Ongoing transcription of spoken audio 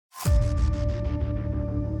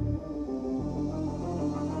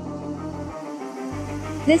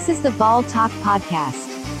This is the Ball Talk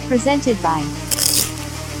Podcast, presented by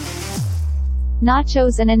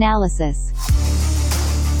Nachos and Analysis.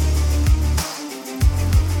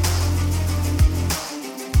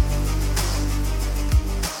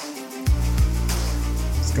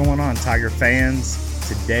 What's going on, Tiger fans?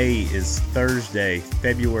 Today is Thursday,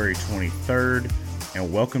 February 23rd,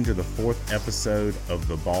 and welcome to the fourth episode of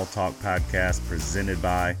the Ball Talk Podcast, presented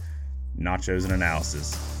by Nachos and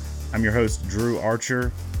Analysis. I'm your host, Drew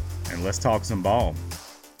Archer, and let's talk some ball.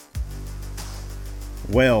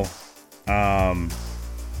 Well, I'm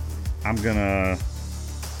gonna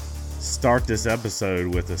start this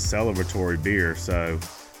episode with a celebratory beer, so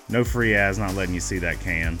no free ads, not letting you see that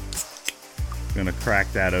can. Gonna crack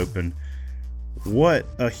that open. What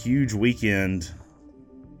a huge weekend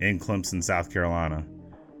in Clemson, South Carolina.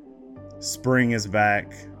 Spring is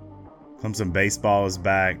back. Clemson baseball is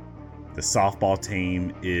back. The softball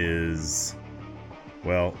team is,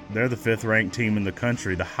 well, they're the fifth ranked team in the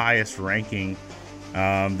country, the highest ranking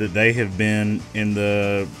that they have been in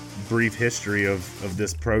the brief history of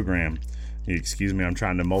this program. Excuse me, I'm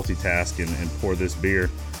trying to multitask and pour this beer.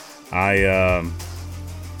 I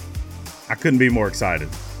couldn't be more excited.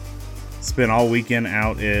 Spent all weekend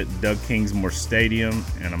out at Doug Kingsmore Stadium,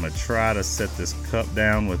 and I'm going to try to set this cup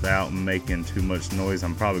down without making too much noise.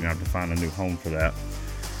 I'm probably going to have to find a new home for that.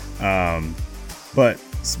 But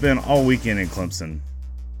spent all weekend in Clemson.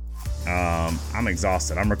 I'm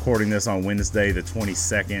exhausted. I'm recording this on Wednesday, the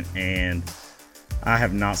 22nd, and I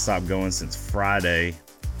have not stopped going since Friday.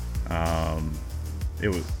 It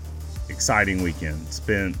was an exciting weekend.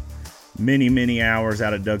 Spent many hours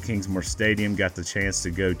out at Doug Kingsmore Stadium. Got the chance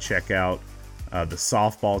to go check out the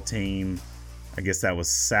softball team. I guess that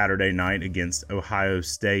was Saturday night against Ohio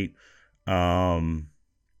State.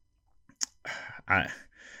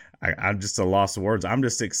 I'm just a loss of words. I'm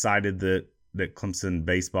just excited that Clemson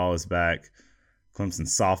baseball is back. Clemson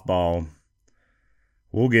softball.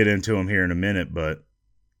 We'll get into them here in a minute, but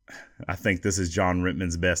I think this is John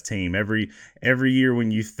Rittman's best team. Every year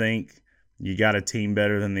when you think you got a team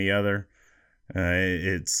better than the other,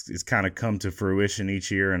 it's kind of come to fruition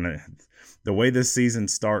each year. And the way this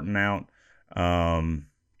season's starting out,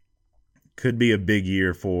 could be a big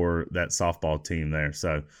year for that softball team there.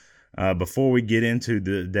 So before we get into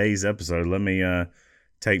today's episode, let me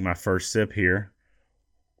take my first sip here.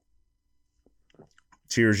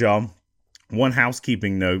 Cheers, y'all. One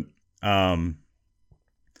housekeeping note. I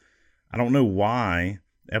don't know why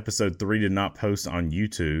episode 3 did not post on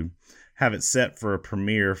YouTube. Have it set for a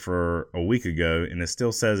premiere for a week ago, and it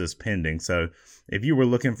still says it's pending. So if you were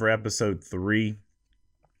looking for episode 3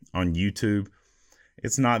 on YouTube,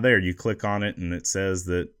 it's not there. You click on it, and it says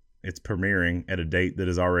that it's premiering at a date that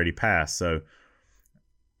is already passed. So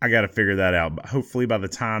I got to figure that out. But hopefully by the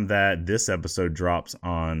time that this episode drops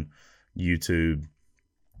on YouTube,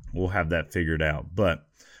 we'll have that figured out. But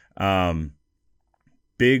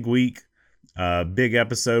big week, big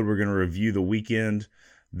episode. We're going to review the weekend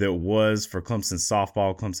that was for Clemson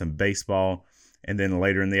softball, Clemson baseball, and then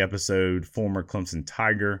later in the episode, former Clemson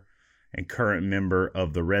Tiger and current member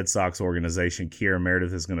of the Red Sox organization, Kiera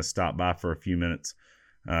Meredith, is going to stop by for a few minutes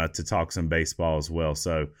to talk some baseball as well.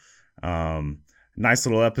 So nice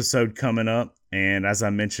little episode coming up. And as I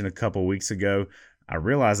mentioned a couple weeks ago, I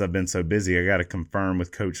realize I've been so busy. I got to confirm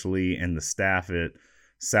with Coach Lee and the staff at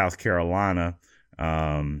South Carolina.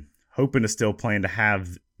 Hoping to still plan to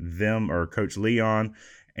have them or Coach Lee on.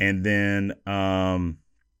 And then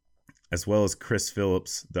as well as Chris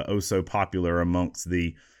Phillips, the so popular amongst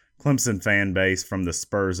the Clemson fan base from the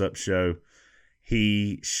Spurs Up show.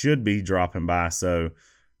 He should be dropping by. So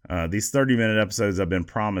these 30-minute episodes I've been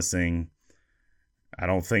promising, I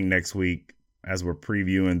don't think next week, as we're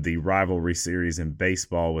previewing the rivalry series in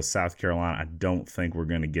baseball with South Carolina, I don't think we're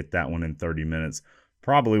going to get that one in 30 minutes.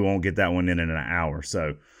 Probably won't get that one in an hour.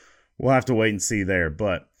 So we'll have to wait and see there.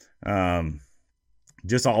 But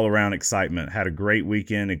just all around excitement. Had a great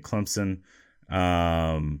weekend in Clemson.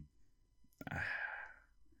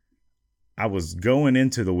 I was going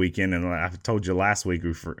into the weekend, and I told you last week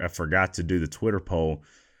I forgot to do the Twitter poll.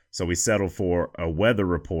 So we settled for a weather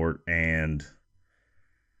report, and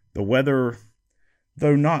the weather,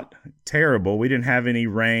 though not terrible, we didn't have any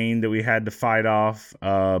rain that we had to fight off,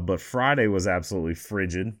 but Friday was absolutely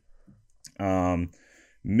frigid.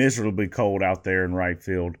 Miserably cold out there in right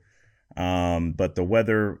field. But the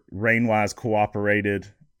weather, rain-wise, cooperated.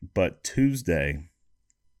 But Tuesday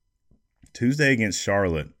against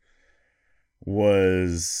Charlotte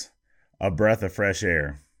was a breath of fresh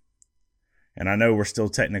air. And I know we're still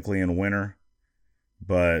technically in winter,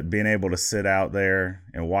 but being able to sit out there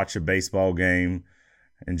and watch a baseball game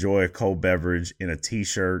enjoy a cold beverage in a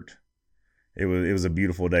t-shirt. It was a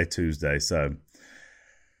beautiful day Tuesday. So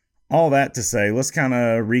all that to say, let's kind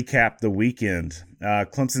of recap the weekend.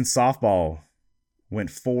 Clemson softball went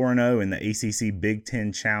 4-0 in the ACC Big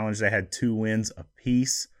Ten Challenge. They had 2 wins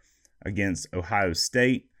apiece against Ohio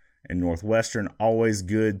State and Northwestern. Always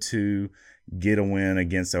good to get a win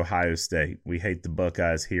against Ohio State. We hate the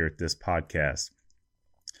Buckeyes here at this podcast.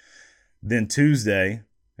 Then Tuesday,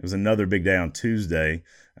 it was another big day on Tuesday.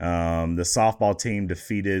 The softball team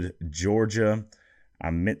defeated Georgia. I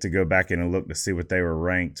meant to go back in and look to see what they were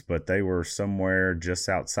ranked, but they were somewhere just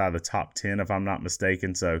outside the top 10, if I'm not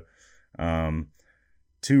mistaken. So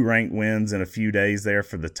 2 ranked wins in a few days there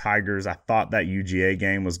for the Tigers. I thought that UGA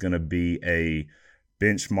game was going to be a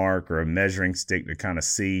benchmark or a measuring stick to kind of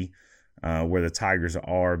see where the Tigers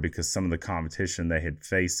are, because some of the competition they had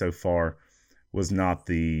faced so far was not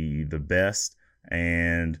the best.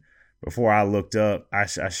 And before I looked up, I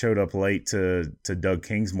showed up late to Doug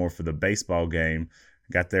Kingsmore for the baseball game.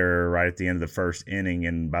 Got there right at the end of the first inning,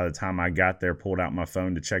 and by the time I got there, pulled out my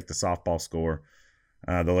phone to check the softball score.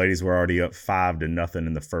 The ladies were already up 5-0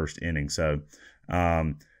 in the first inning. So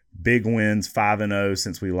big wins, 5-0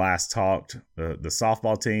 since we last talked. The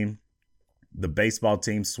softball team, the baseball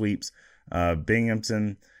team sweeps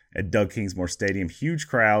Binghamton at Doug Kingsmore Stadium. Huge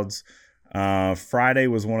crowds. Friday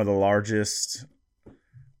was one of the largest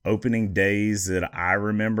opening days that I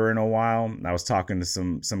remember in a while. I was talking to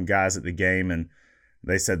some guys at the game, and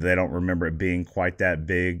they said they don't remember it being quite that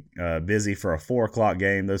busy for a 4 o'clock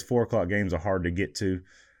game. Those 4 o'clock games are hard to get to.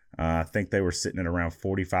 I think they were sitting at around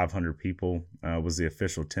 4,500 people was the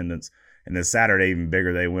official attendance. And then Saturday, even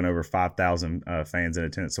bigger, they went over 5,000 fans in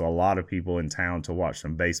attendance. So a lot of people in town to watch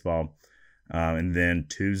some baseball. And then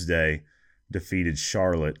Tuesday defeated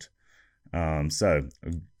Charlotte. So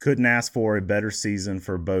couldn't ask for a better season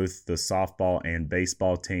for both the softball and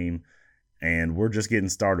baseball team. And we're just getting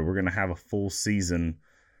started. We're going to have a full season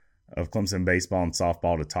of Clemson baseball and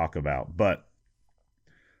softball to talk about. But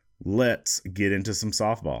let's get into some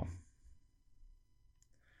softball.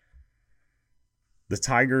 The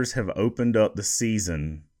Tigers have opened up the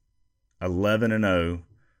season 11-0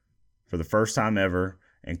 for the first time ever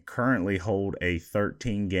and currently hold a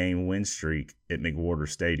 13-game win streak at McWhorter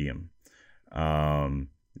Stadium.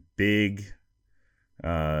 Big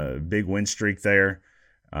win streak there.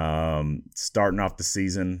 Starting off the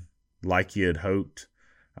season like you had hoped.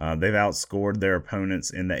 They've outscored their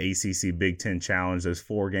opponents in the ACC Big Ten Challenge, those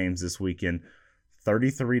 4 games this weekend,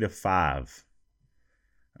 33-5.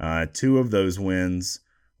 2 of those wins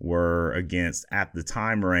were against, at the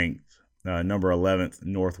time ranked, number 11th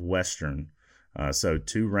Northwestern. So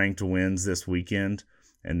 2 ranked wins this weekend,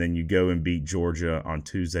 and then you go and beat Georgia on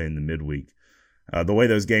Tuesday in the midweek. The way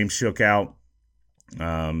those games shook out,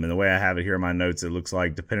 and the way I have it here in my notes, it looks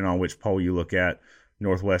like, depending on which poll you look at,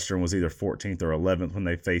 Northwestern was either 14th or 11th when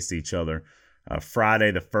they faced each other.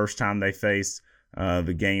 Friday, the first time they faced,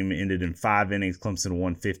 the game ended in 5 innings. Clemson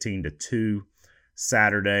won 15-2.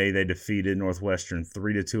 Saturday, they defeated Northwestern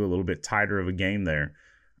 3-2, a little bit tighter of a game there.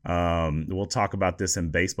 We'll talk about this in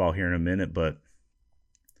baseball here in a minute, but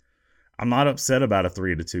I'm not upset about a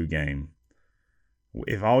 3-2 game.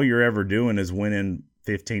 If all you're ever doing is winning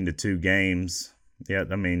 15-2 games, yeah,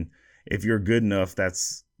 I mean, if you're good enough,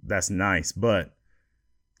 that's nice. But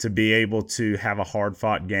to be able to have a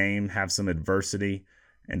hard-fought game, have some adversity,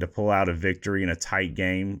 and to pull out a victory in a tight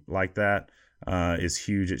game like that is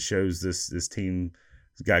huge. It shows this team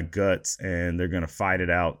has got guts, and they're going to fight it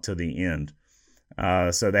out to the end.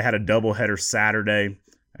 So they had a doubleheader Saturday.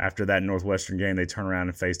 After that Northwestern game, they turned around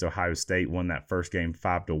and faced Ohio State, won that first game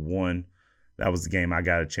 5-1. That was the game I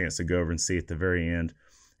got a chance to go over and see at the very end.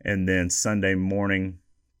 And then Sunday morning,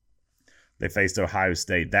 they faced Ohio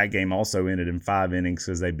State. That game also ended in 5 innings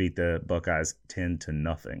because they beat the Buckeyes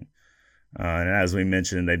 10-0. And as we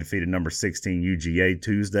mentioned, they defeated number 16 UGA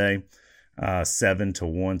Tuesday,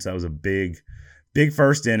 7-1. So that was a big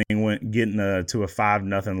first inning, getting to a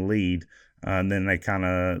 5-0 lead. And then they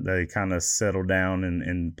kind of settled down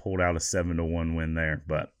and pulled out a 7-1 win there.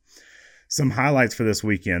 But some highlights for this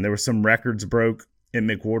weekend: there were some records broke at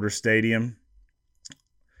McWhorter Stadium.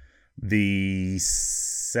 The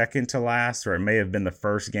second to last, or it may have been the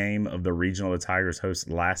first game of the regional the Tigers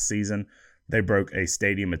hosted last season, they broke a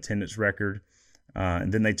stadium attendance record.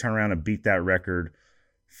 And then they turned around and beat that record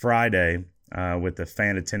Friday with a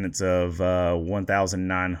fan attendance of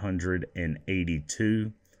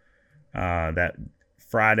 1,982. That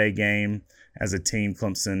Friday game, as a team,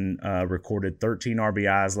 Clemson recorded 13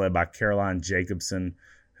 RBIs, led by Caroline Jacobson,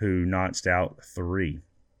 who notched out 3.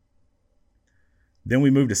 Then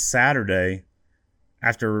we moved to Saturday.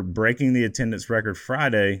 After breaking the attendance record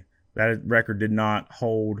Friday, that record did not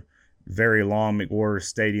hold very long. McWhorter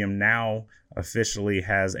Stadium now officially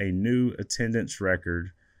has a new attendance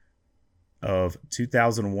record of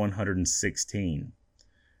 2,116.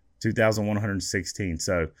 2,116.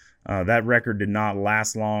 So that record did not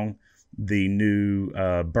last long. The new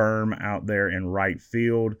berm out there in right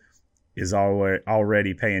field is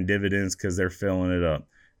already paying dividends because they're filling it up.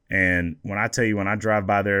 And when I tell you, when I drive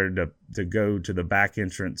by there to go to the back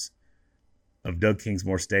entrance of Doug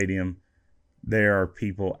Kingsmore Stadium, there are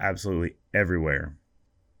people absolutely everywhere.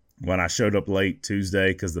 When I showed up late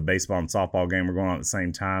Tuesday because the baseball and softball game were going on at the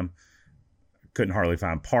same time, couldn't hardly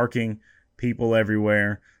find parking, people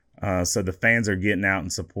everywhere. So the fans are getting out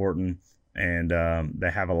and supporting, and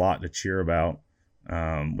they have a lot to cheer about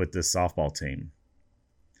with this softball team.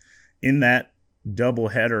 In that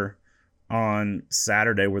doubleheader on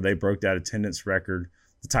Saturday where they broke that attendance record,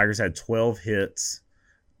 the Tigers had 12 hits,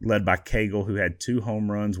 led by Cagle, who had 2 home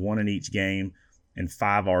runs, 1 in each game, and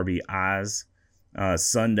 5 RBIs.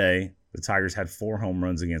 Sunday, the Tigers had 4 home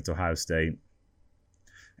runs against Ohio State.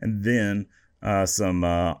 And then some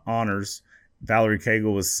honors. Valerie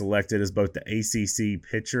Cagle was selected as both the ACC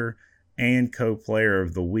pitcher and co-player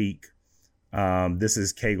of the week. This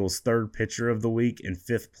is Cagle's 3rd pitcher of the week and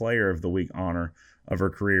 5th player of the week honor of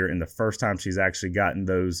her career, and the first time she's actually gotten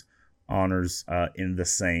those honors in the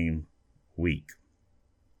same week.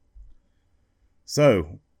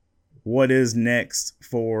 So, what is next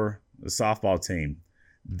for the softball team?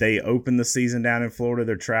 They open the season down in Florida.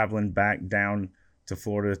 They're traveling back down to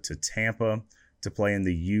Florida to Tampa to play in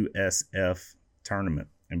the USF tournament.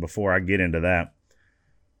 And before I get into that,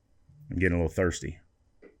 I'm getting a little thirsty.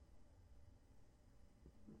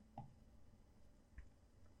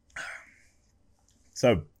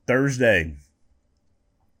 So Thursday,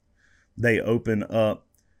 they open up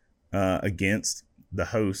against the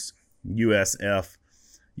host, USF.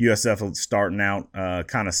 USF starting out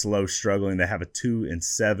kind of slow, struggling. They have a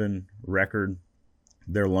 2-7 record.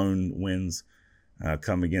 Their lone wins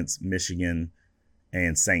come against Michigan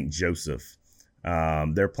and St. Joseph.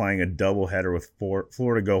 They're playing a doubleheader with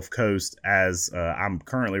Florida Gulf Coast as I'm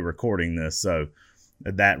currently recording this. So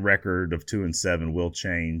that record of 2-7 will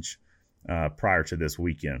change prior to this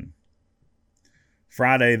weekend.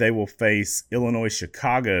 Friday, they will face Illinois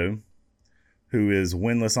Chicago, who is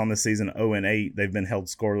winless on the season, 0-8. They've been held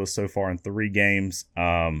scoreless so far in 3 games.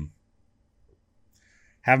 Have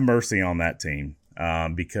mercy on that team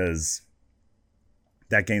because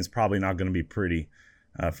that game's probably not going to be pretty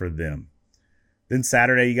for them. Then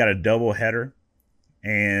Saturday, you got a doubleheader,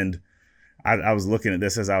 and I was looking at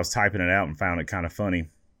this as I was typing it out and found it kind of funny.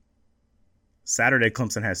 Saturday,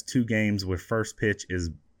 Clemson has 2 games where first pitch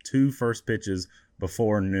is 2 first pitches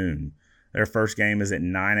before noon. Their first game is at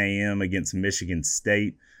 9 a.m. against Michigan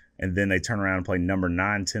State, and then they turn around and play number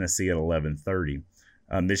 9 Tennessee at 11:30.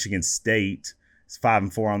 Michigan State is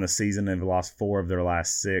 5-4 on the season. They've lost 4 of their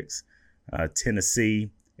last 6.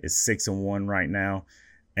 Tennessee is 6-1 right now,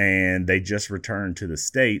 and they just returned to the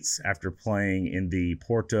States after playing in the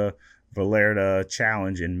Puerto Vallarta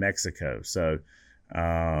Challenge in Mexico. So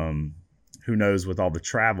who knows with all the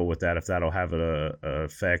travel with that, if that'll have an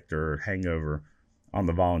effect or hangover on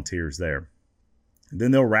the Volunteers there.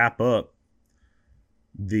 Then they'll wrap up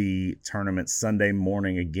the tournament Sunday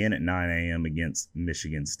morning again at 9 a.m. against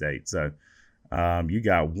Michigan State. So you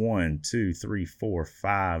got 1, 2, 3, 4,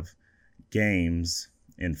 5 games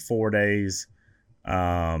in 4 days.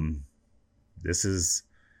 This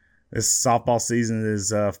softball season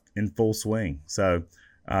is in full swing. So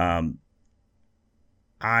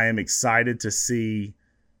I am excited to see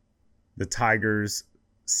the Tigers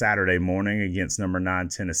Saturday morning against number 9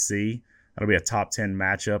 Tennessee. That'll be a top 10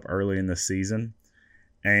 matchup early in the season.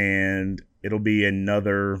 And it'll be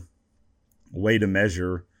another way to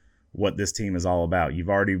measure what this team is all about. You've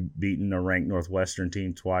already beaten a ranked Northwestern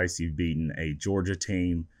team twice. You've beaten a Georgia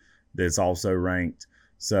team that's also ranked.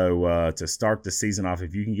 So to start the season off,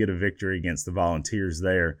 if you can get a victory against the Volunteers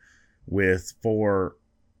there with four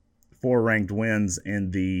ranked wins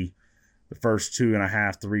in the first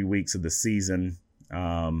 2.5-3 weeks of the season,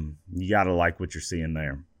 you got to like what you're seeing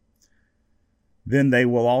there. Then they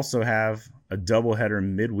will also have a doubleheader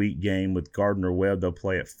midweek game with Gardner-Webb. They'll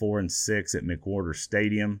play at 4 and 6 at McWhorter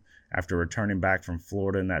Stadium after returning back from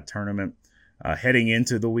Florida in that tournament. Heading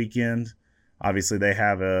into the weekend, obviously they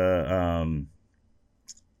have a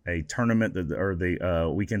tournament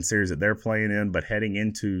the weekend series that they're playing in, but heading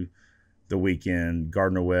into the weekend,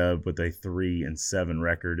 Gardner-Webb with a 3-7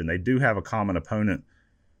 record, and they do have a common opponent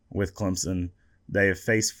with Clemson. They have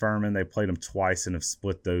faced Furman. They played them twice and have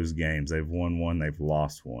split those games. They've won 1. They've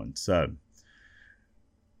lost 1. So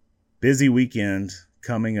busy weekend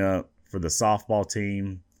coming up for the softball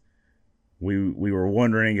team. We were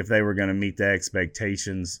wondering if they were going to meet the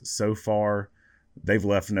expectations. So far, they've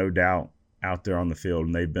left no doubt out there on the field,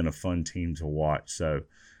 and they've been a fun team to watch. So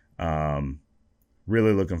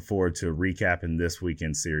really looking forward to recapping this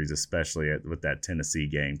weekend series, especially with that Tennessee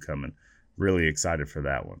game coming. Really excited for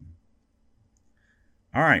that one.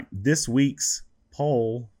 All right, this week's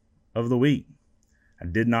poll of the week. I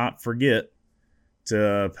did not forget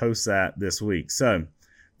to post that this week. So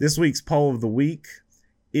this week's poll of the week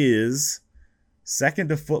is, second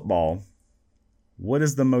to football, what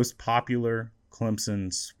is the most popular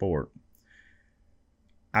Clemson sport?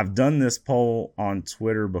 I've done this poll on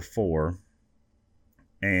Twitter before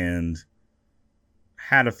and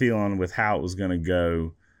had a feeling with how it was going to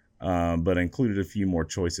go, but included a few more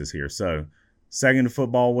choices here. So, second to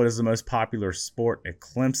football, what is the most popular sport at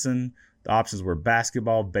Clemson? The options were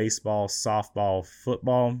basketball, baseball, softball,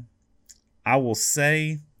 football. I will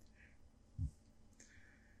say,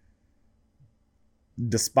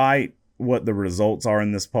 despite what the results are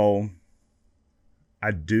in this poll,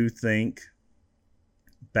 I do think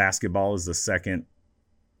basketball is the second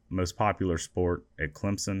most popular sport at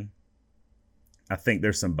Clemson. I think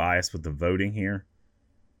there's some bias with the voting here,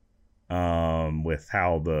 with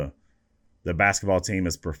how the basketball team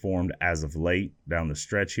has performed as of late down the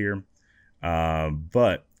stretch here.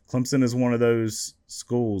 But Clemson is one of those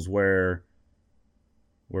schools where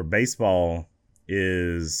baseball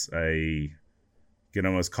is you can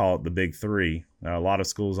almost call it the big three. A lot of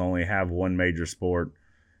schools only have one major sport.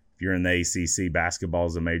 If you're in the ACC, basketball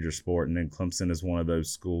is a major sport, and then Clemson is one of those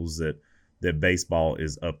schools that baseball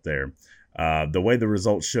is up there. The way the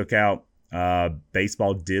results shook out,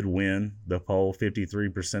 baseball did win the poll.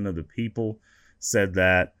 53% of the people said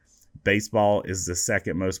that baseball is the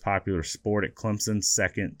second most popular sport at Clemson,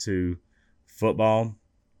 second to football,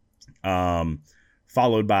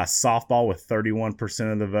 followed by softball with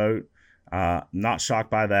 31% of the vote. Not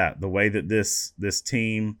shocked by that. The way that this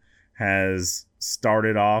team has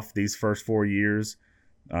started off these first 4 years,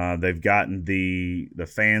 they've gotten the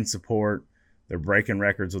fan support. They're breaking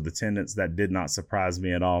records with attendance. That did not surprise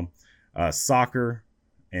me at all. Soccer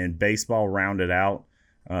and baseball rounded out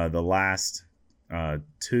the last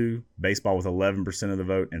two. Baseball with 11% of the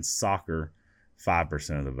vote, and soccer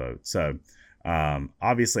 5% of the vote. So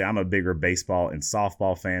obviously, I'm a bigger baseball and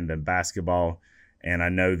softball fan than basketball, and I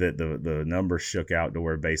know that the numbers shook out to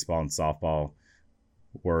where baseball and softball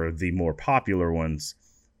were the more popular ones.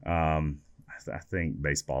 I think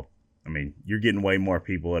baseball. I mean, you're getting way more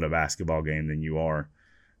people at a basketball game than you are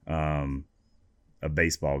a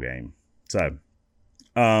baseball game. So,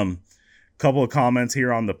 couple of comments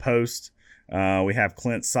here on the post. We have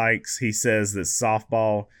Clint Sykes. He says that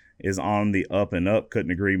softball is on the up and up.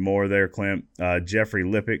 Couldn't agree more there, Clint. Jeffrey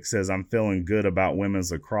Lippick says, I'm feeling good about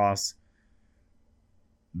women's lacrosse.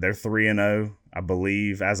 They're 3-0. I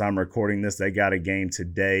believe as I'm recording this, they got a game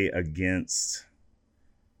today against,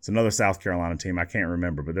 it's another South Carolina team. I can't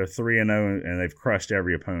remember, but they're 3-0 and they've crushed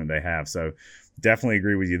every opponent they have. So definitely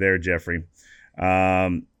agree with you there, Jeffrey.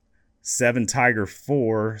 7 Tiger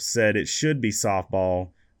 4 said it should be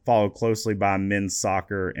softball, followed closely by men's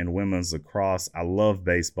soccer and women's lacrosse. I love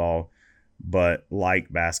baseball, but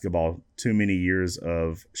like basketball, too many years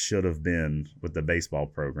of should have been with the baseball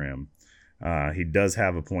program. He does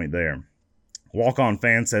have a point there. Walk-On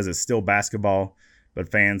Fan says it's still basketball, but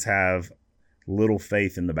fans have little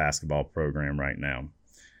faith in the basketball program right now.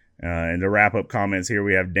 And to wrap up comments here,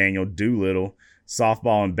 we have Daniel Doolittle.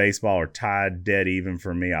 Softball and baseball are tied dead even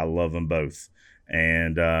for me. I love them both.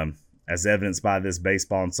 And as evidenced by this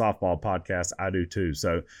baseball and softball podcast, I do too.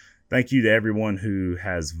 So thank you to everyone who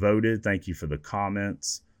has voted. Thank you for the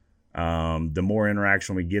comments. The more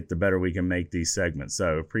interaction we get, the better we can make these segments.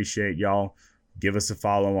 So appreciate y'all. Give us a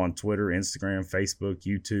follow on Twitter, Instagram, Facebook,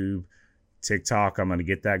 YouTube, TikTok. I'm going to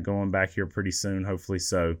get that going back here pretty soon, hopefully.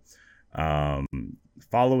 So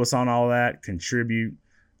follow us on all that. Contribute.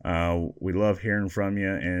 We love hearing from you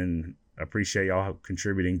and appreciate y'all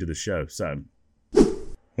contributing to the show. So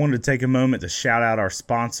wanted to take a moment to shout out our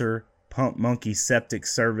sponsor, Pump Monkey Septic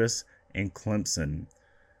Service in Clemson.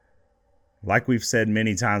 Like we've said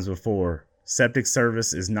many times before, septic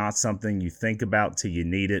service is not something you think about till you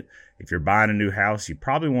need it. If you're buying a new house, you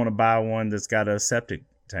probably want to buy one that's got a septic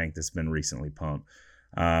tank that's been recently pumped.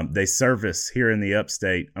 They service here in the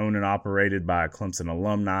upstate, owned and operated by a Clemson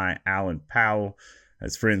alumni, Alan Powell.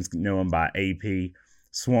 His friends know him by AP.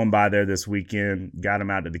 Swung by there this weekend, got him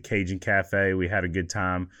out to the Cajun Cafe. We had a good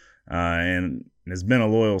time, and has been a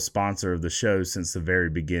loyal sponsor of the show since the very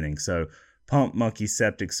beginning. So Pump Monkey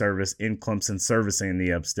Septic Service in Clemson, servicing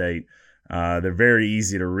the upstate. They're very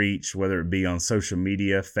easy to reach, whether it be on social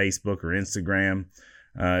media, Facebook or Instagram,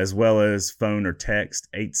 as well as phone or text,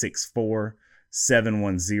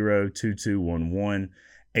 864-710-2211,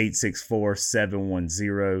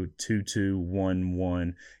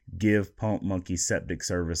 864-710-2211. Give Pump Monkey Septic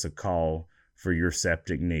Service a call for your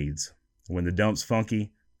septic needs. When the dump's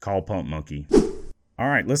funky, call Pump Monkey. All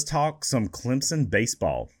right, let's talk some Clemson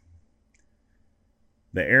baseball.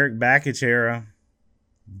 The Eric Bakich era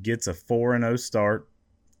gets a 4-0 start.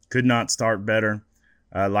 Could not start better.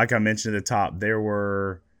 Like I mentioned at the top, there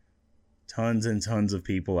were tons and tons of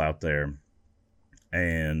people out there.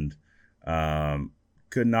 And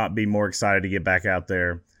could not be more excited to get back out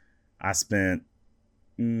there. I spent,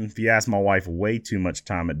 if you ask my wife, way too much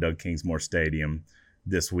time at Doug Kingsmore Stadium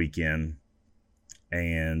this weekend.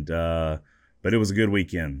 And but it was a good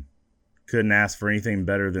weekend. Couldn't ask for anything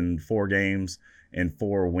better than 4 games and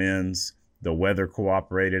 4 wins. The weather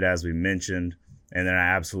cooperated, as we mentioned, and then an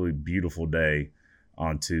absolutely beautiful day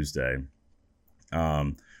on Tuesday.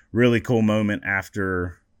 Really cool moment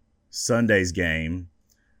after Sunday's game.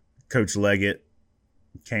 Coach Leggett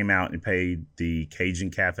came out and paid the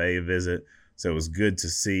Cajun Cafe a visit, so it was good to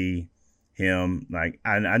see him. Like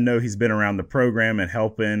I know he's been around the program and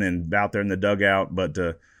helping and out there in the dugout, but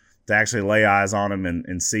to actually lay eyes on him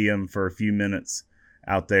and see him for a few minutes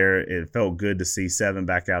out there, it felt good to see Seven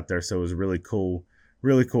back out there. So it was a really cool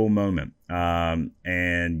moment.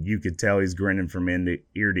 And you could tell he's grinning from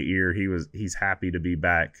ear to ear. He's happy to be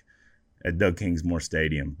back at Doug Kingsmore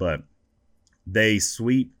Stadium. But they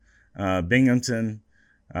sweep Binghamton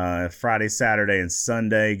Friday, Saturday, and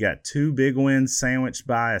Sunday. Got 2 big wins sandwiched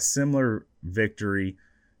by a similar victory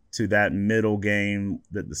to that middle game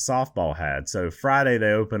that the softball had. So Friday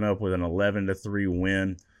they open up with an 11-3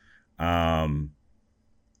 win.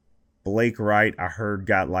 Blake Wright, I heard,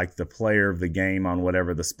 got like the player of the game on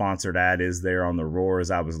whatever the sponsored ad is there on the Roar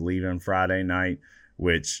as I was leaving Friday night,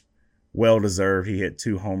 which well-deserved. He hit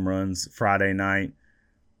 2 home runs Friday night.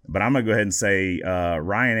 But I'm going to go ahead and say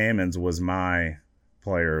Ryan Ammons was my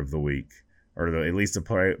player of the week, or at least the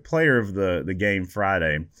player of the game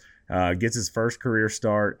Friday. Gets his first career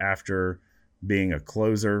start after being a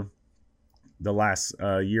closer the last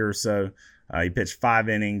year or so. He pitched 5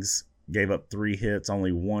 innings, gave up 3 hits,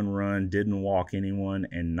 only 1 run, didn't walk anyone,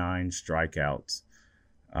 and 9 strikeouts.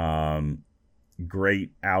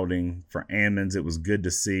 Great outing for Ammons. It was good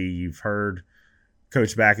to see. You've heard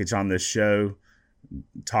Coach Bakich on this show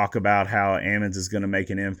talk about how Ammons is going to make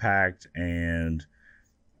an impact, and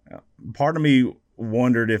part of me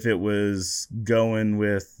wondered if it was going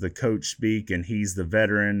with the coach speak and he's the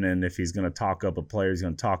veteran, and if he's going to talk up a player, he's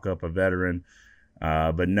going to talk up a veteran.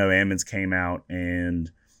 But no, Ammons came out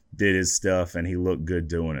and did his stuff, and he looked good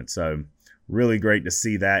doing it. So really great to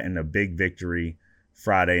see that in a big victory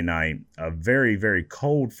Friday night. A very, very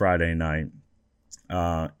cold Friday night.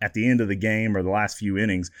 At the end of the game, or the last few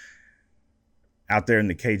innings, out there in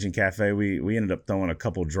the Cajun Cafe, we ended up throwing a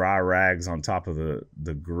couple dry rags on top of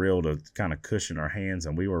the grill to kind of cushion our hands,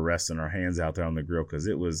 and we were resting our hands out there on the grill because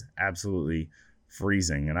it was absolutely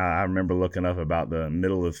freezing. And I remember looking up about the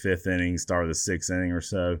middle of the 5th inning, start of the 6th inning or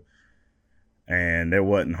so, and there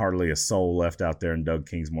wasn't hardly a soul left out there in Doug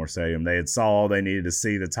Kingsmore Stadium. They had saw all they needed to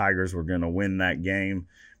see. The Tigers were going to win that game,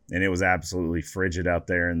 and it was absolutely frigid out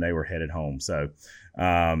there, and they were headed home. So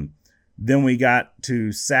then we got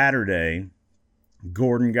to Saturday.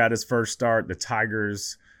 Gordon got his first start. The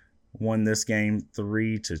Tigers won this game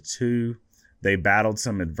 3-2. They battled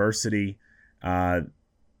some adversity. I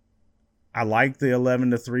like the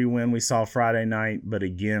 11-3 win we saw Friday night, but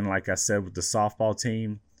again, like I said, with the softball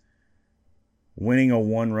team, winning a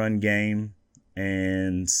 1-run game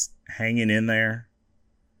and hanging in there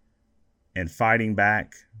and fighting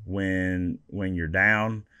back when you're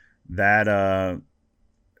down, that's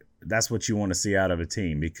what you want to see out of a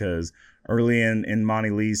team, because early in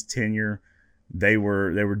Monty Lee's tenure, they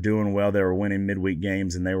were doing well. They were winning midweek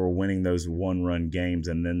games, and they were winning those 1-run games.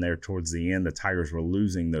 And then there towards the end, the Tigers were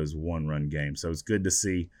losing those 1-run games. So it's good to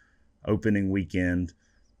see opening weekend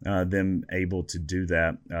them able to do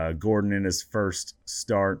that. Gordon in his first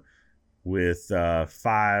start with 5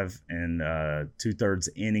 2/3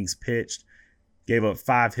 innings pitched, gave up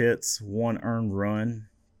 5 hits, 1 earned run,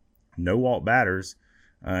 no walk batters,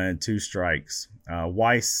 and 2 strikes.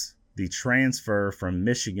 Weiss, the transfer from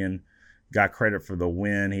Michigan, got credit for the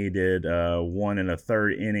win. He did 1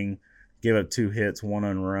 1/3 inning, gave up 2 hits, 1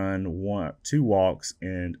 earned run, 2 walks,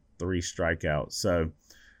 and 3 strikeouts. So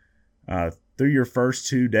through your first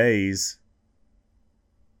 2 days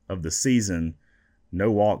of the season,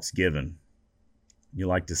 no walks given. You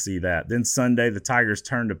like to see that. Then Sunday, the Tigers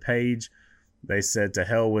turned a page. They said to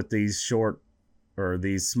hell with these short or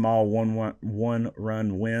these small one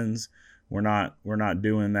run wins. We're not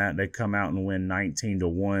doing that. They come out and win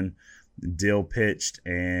 19-1. Dill pitched,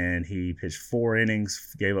 and he pitched 4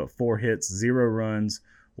 innings, gave up 4 hits, 0 runs,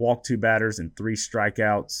 walked 2 batters, and 3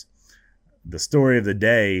 strikeouts. The story of the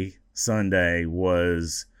day Sunday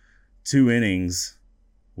was 2 innings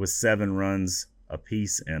with 7 runs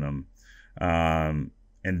apiece in them,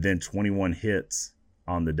 and then 21 hits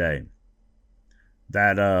on the day.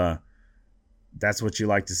 That's what you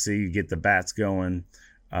like to see. You get the bats going.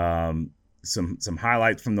 Some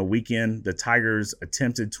highlights from the weekend: the Tigers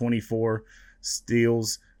attempted 24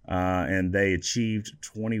 steals, and they achieved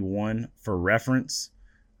 21. For reference,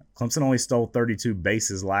 Clemson only stole 32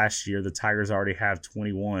 bases last year. The Tigers already have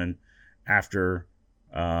 21 after.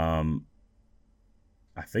 I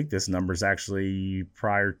think this number is actually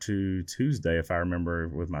prior to Tuesday, if I remember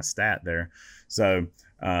with my stat there. So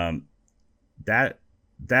that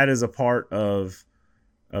is a part of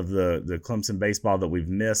the Clemson baseball that we've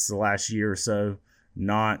missed the last year or so,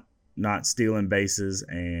 not stealing bases.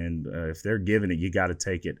 And if they're giving it, you got to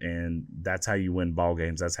take it. And that's how you win ball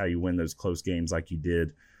games. That's how you win those close games like you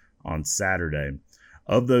did on Saturday.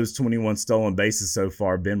 Of those 21 stolen bases so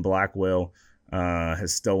far, Ben Blackwell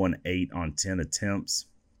has stolen 8 on 10 attempts.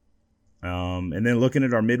 And then looking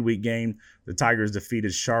at our midweek game, the Tigers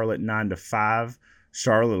defeated Charlotte 9-5.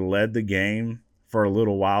 Charlotte led the game for a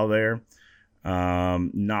little while there.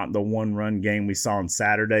 Not the one-run game we saw on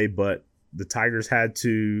Saturday, but the Tigers had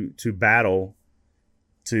to battle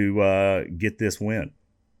to get this win.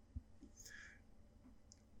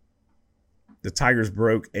 The Tigers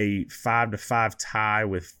broke a 5-5 tie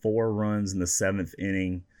with 4 runs in the 7th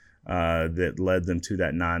inning that led them to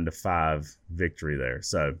that 9-5 victory there.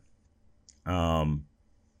 So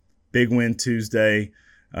big win Tuesday.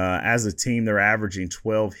 As a team, they're averaging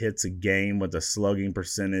 12 hits a game with a slugging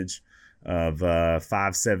percentage of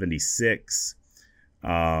 .576.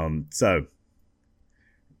 So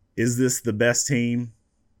is this the best team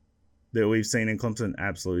that we've seen in Clemson?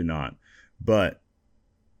 Absolutely not. But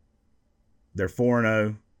they're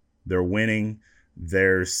 4-0. They're winning.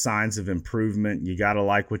 There's signs of improvement. You got to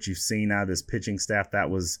like what you've seen out of this pitching staff. That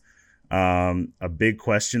was a big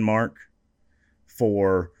question mark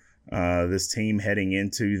for this team heading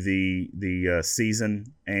into the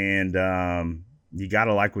season. And you got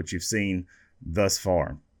to like what you've seen thus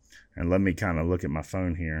far. And let me kind of look at my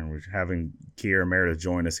phone here. We're having Kier Meredith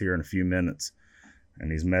join us here in a few minutes.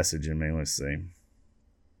 And he's messaging me. Let's see.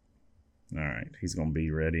 All right. He's going to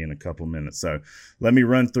be ready in a couple of minutes. So let me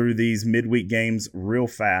run through these midweek games real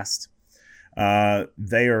fast.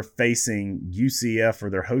 They are facing UCF, or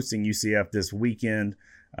they're hosting UCF this weekend.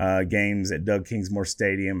 Games at Doug Kingsmore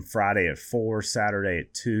Stadium, Friday at 4, Saturday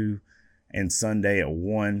at 2, and Sunday at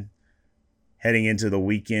 1. Heading into the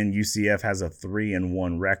weekend, UCF has a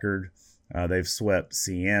 3-1 record. They've swept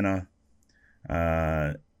Siena,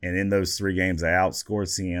 and in those 3 games, they outscored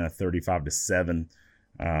Siena 35-7,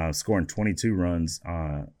 scoring 22 runs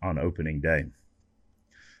on opening day.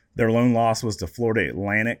 Their lone loss was to Florida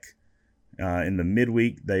Atlantic in the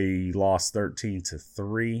midweek. They lost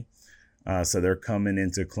 13-3. So they're coming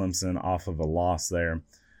into Clemson off of a loss there.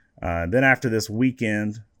 Then after this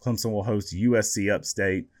weekend, Clemson will host USC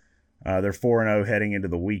Upstate. They're 4-0 heading into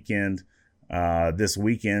the weekend. This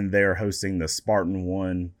weekend, they're hosting the Spartan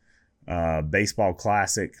 1 Baseball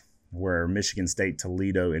Classic, where Michigan State,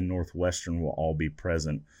 Toledo, and Northwestern will all be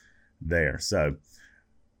present there. So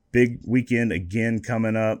big weekend again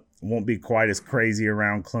coming up. Won't be quite as crazy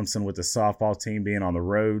around Clemson with the softball team being on the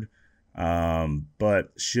road.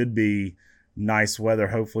 But should be nice weather.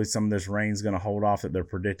 Hopefully some of this rain's going to hold off that they're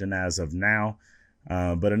predicting as of now.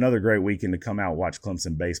 But another great weekend to come out, watch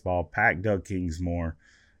Clemson baseball, pack Doug Kingsmore,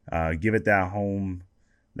 give it that home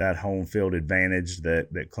field advantage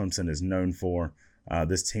that Clemson is known for.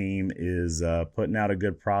 This team is putting out a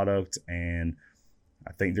good product, and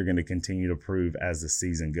I think they're going to continue to prove as the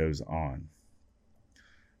season goes on.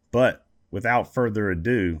 But without further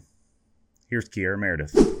ado, here's Kiera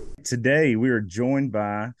Meredith. Today, we are joined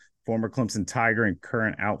by former Clemson Tiger and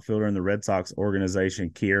current outfielder in the Red Sox organization,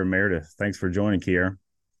 Kiera Meredith. Thanks for joining, Kiera.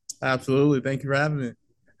 Absolutely. Thank you for having me.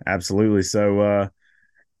 Absolutely. So,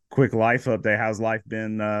 quick life update. How's life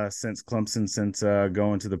been since Clemson, since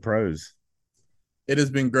going to the pros? It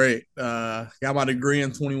has been great. Got my degree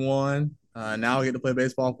in 21. Now I get to play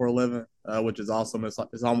baseball for a living, which is awesome.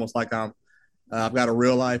 It's almost like I've got a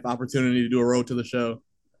real life opportunity to do a road to the show.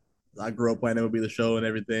 I grew up playing MLB The Show and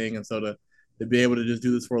everything, and so to be able to just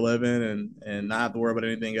do this for a living and not have to worry about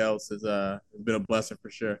anything else has been a blessing for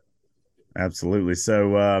sure. Absolutely.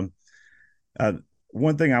 So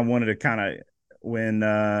one thing I wanted to kind of when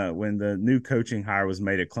the new coaching hire was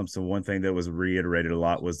made at Clemson, one thing that was reiterated a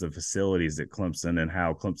lot was the facilities at Clemson and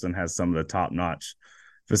how Clemson has some of the top notch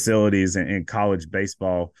facilities in college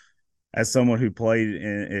baseball. As someone who played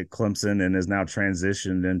at Clemson and is now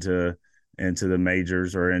transitioned into the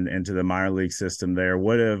majors or into the minor league system there,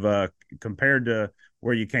 what have compared to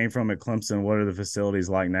where you came from at Clemson, what are the facilities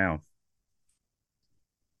like now?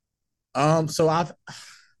 So I've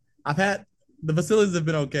had the facilities have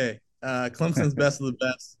been okay. Clemson's best of the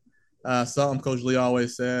best. Something Coach Lee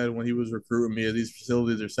always said when he was recruiting me is these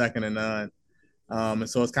facilities are second to none. And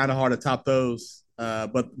so it's kind of hard to top those.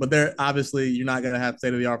 But they're obviously you're not going to have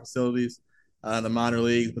state of the art facilities in the minor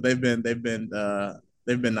leagues, but they've been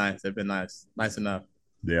nice. They've been nice enough.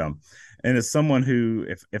 Yeah. And as someone who,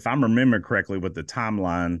 if I'm remembering correctly with the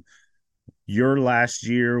timeline, your last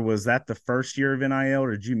year, was that the first year of NIL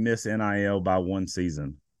or did you miss NIL by one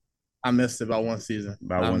season? I missed it by one season.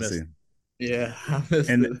 By one season. Yeah, I missed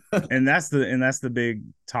and it. that's the big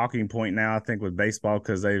talking point now, I think, with baseball,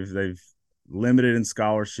 because they've limited in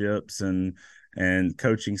scholarships and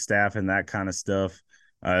coaching staff and that kind of stuff.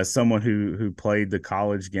 As someone who played the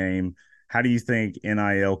college game, how do you think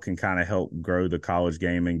NIL can kind of help grow the college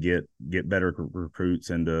game and get better recruits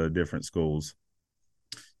into different schools?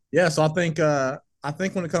 Yeah, so I think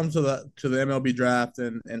when it comes to the MLB draft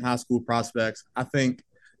and high school prospects, I think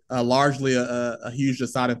largely a huge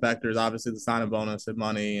deciding factor is obviously the signing bonus and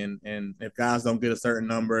money, and if guys don't get a certain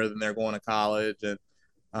number, then they're going to college. And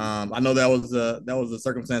I know that was a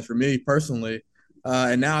circumstance for me personally,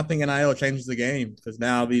 and now I think NIL changes the game because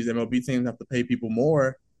now these MLB teams have to pay people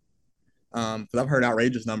more. Because I've heard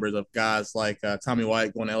outrageous numbers of guys like Tommy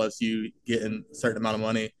White going to LSU getting a certain amount of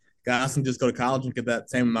money. Guys can just go to college and get that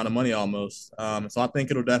same amount of money almost. So I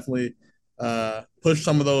think it'll definitely push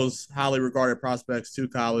some of those highly regarded prospects to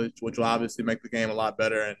college, which will obviously make the game a lot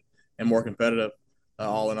better and more competitive,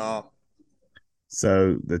 all in all.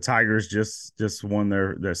 So the Tigers just won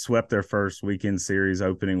their swept their first weekend series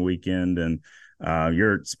opening weekend, and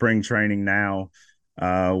you're at spring training now.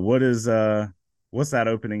 What's that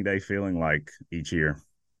opening day feeling like each year?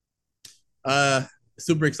 Uh,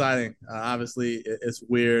 Super exciting. Obviously, it's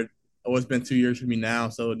weird. Oh, it's been 2 years for me now,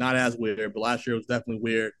 so not as weird. But last year was definitely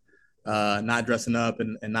weird. Not dressing up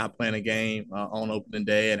and not playing a game on opening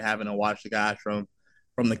day and having to watch the guys from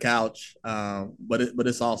the couch. But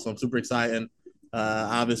it's awesome. Super exciting.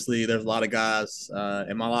 Obviously, there's a lot of guys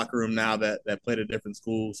in my locker room now that played at different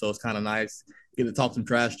schools, so it's kind of nice. Get to talk some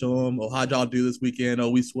trash to them. Oh, how'd y'all do this weekend? Oh,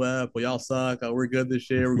 we swept. Well, y'all suck. Oh, we're good this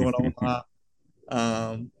year. We're going to Omaha.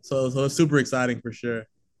 So it's super exciting for sure.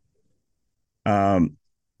 Um,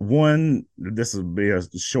 this will be a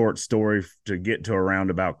short story to get to a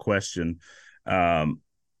roundabout question. Um,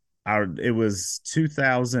 it was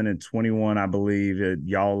 2021, I believe.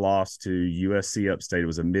 Y'all lost to USC Upstate. It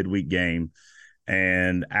was a midweek game.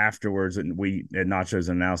 And afterwards, we at Nachos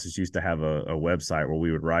Analysis used to have a website where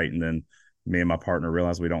we would write, and then me and my partner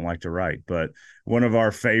realized we don't like to write. But one of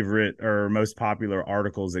our favorite or most popular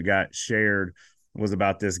articles that got shared was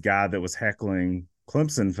about this guy that was heckling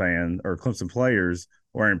Clemson players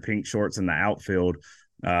wearing pink shorts in the outfield.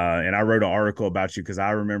 And I wrote an article about you because I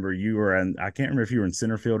remember you were I can't remember if you were in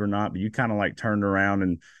center field or not, but you kind of like turned around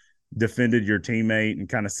and defended your teammate and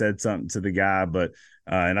kind of said something to the guy. But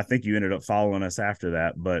and I think you ended up following us after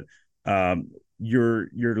that. But your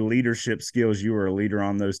leadership skills, you were a leader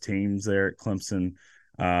on those teams there at Clemson.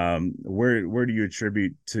 Where do you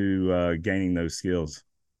attribute to gaining those skills?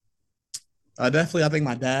 Definitely, I think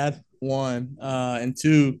my dad, one, and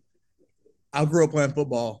two, I grew up playing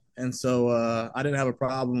football, and so I didn't have a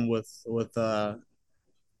problem with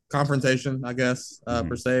confrontation, I guess,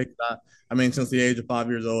 per se. I mean, since the age of 5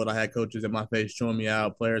 years old, I had coaches in my face chewing me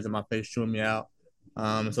out, players in my face chewing me out.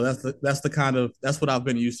 So that's what I've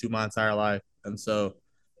been used to my entire life. And so,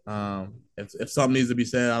 if something needs to be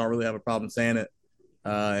said, I don't really have a problem saying it.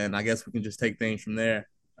 And I guess we can just take things from there.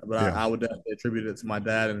 But Yeah. I would definitely attribute it to my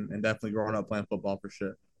dad and definitely growing up playing football for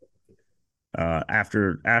sure.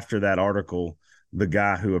 After that article, the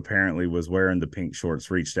guy who apparently was wearing the pink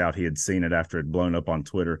shorts reached out. He had seen it after it had blown up on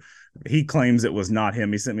Twitter. He claims it was not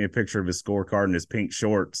him. He sent me a picture of his scorecard and his pink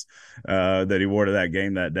shorts that he wore to that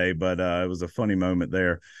game that day. But it was a funny moment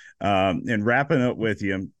there. And wrapping up with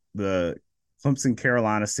you, the Clemson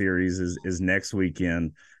Carolina series is next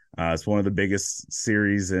weekend. It's one of the biggest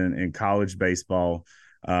series in college baseball.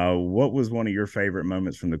 What was one of your favorite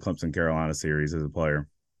moments from the Clemson Carolina series as a player?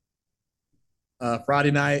 Friday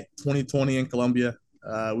night, 2020 in Columbia.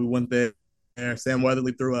 We went there. Sam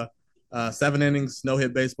Weatherly threw a 7 innings, no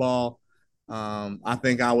hit baseball. I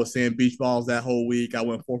think I was seeing beach balls that whole week. I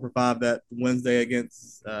went 4 for 5 that Wednesday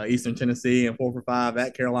against Eastern Tennessee and 4 for 5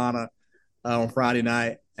 at Carolina on Friday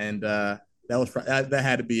night. And that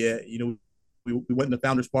had to be it. We went into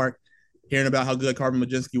Founders Park hearing about how good Carmen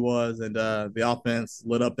Majinski was, and the offense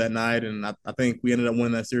lit up that night. And I think we ended up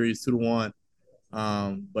winning that series 2-1.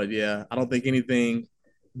 But yeah, I don't think anything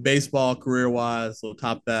baseball career wise will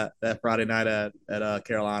top that Friday night at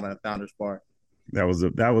Carolina at Founders Park. That was a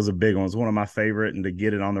big one. It was one of my favorite, and to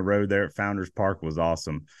get it on the road there at Founders Park was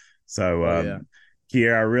awesome. So,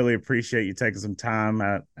 Kier, I really appreciate you taking some time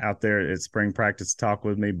out there at spring practice to talk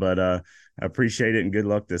with me, but I appreciate it and good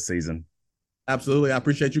luck this season. Absolutely. I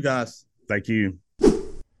appreciate you guys. Thank you.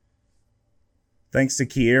 Thanks to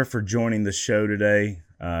Kier for joining the show today.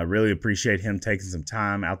 Really appreciate him taking some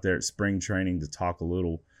time out there at spring training to talk a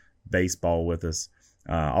little baseball with us.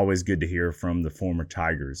 Always good to hear from the former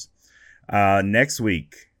Tigers. Next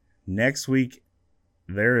week,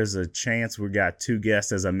 there is a chance we got 2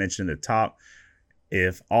 guests, as I mentioned at the top.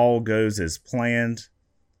 If all goes as planned,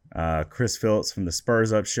 Chris Phillips from the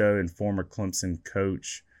Spurs Up Show and former Clemson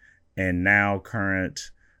coach and now current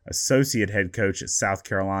associate head coach at South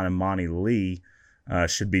Carolina, Monty Lee,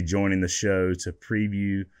 should be joining the show to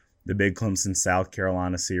preview the big Clemson South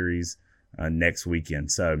Carolina series next weekend.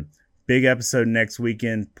 So big episode next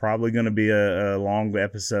weekend, probably going to be a long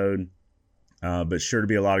episode, but sure to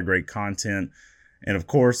be a lot of great content. And of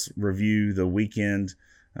course, review the weekend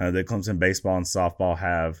that Clemson baseball and softball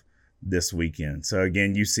have this weekend. So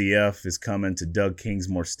again, UCF is coming to Doug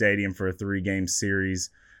Kingsmore Stadium for a 3-game series.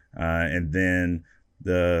 And then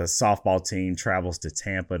the softball team travels to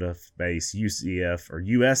Tampa to face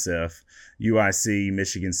USF, UIC,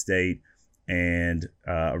 Michigan State, and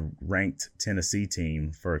a ranked Tennessee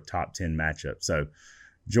team for a top 10 matchup. So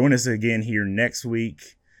join us again here next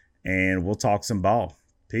week, and we'll talk some ball.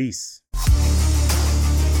 Peace.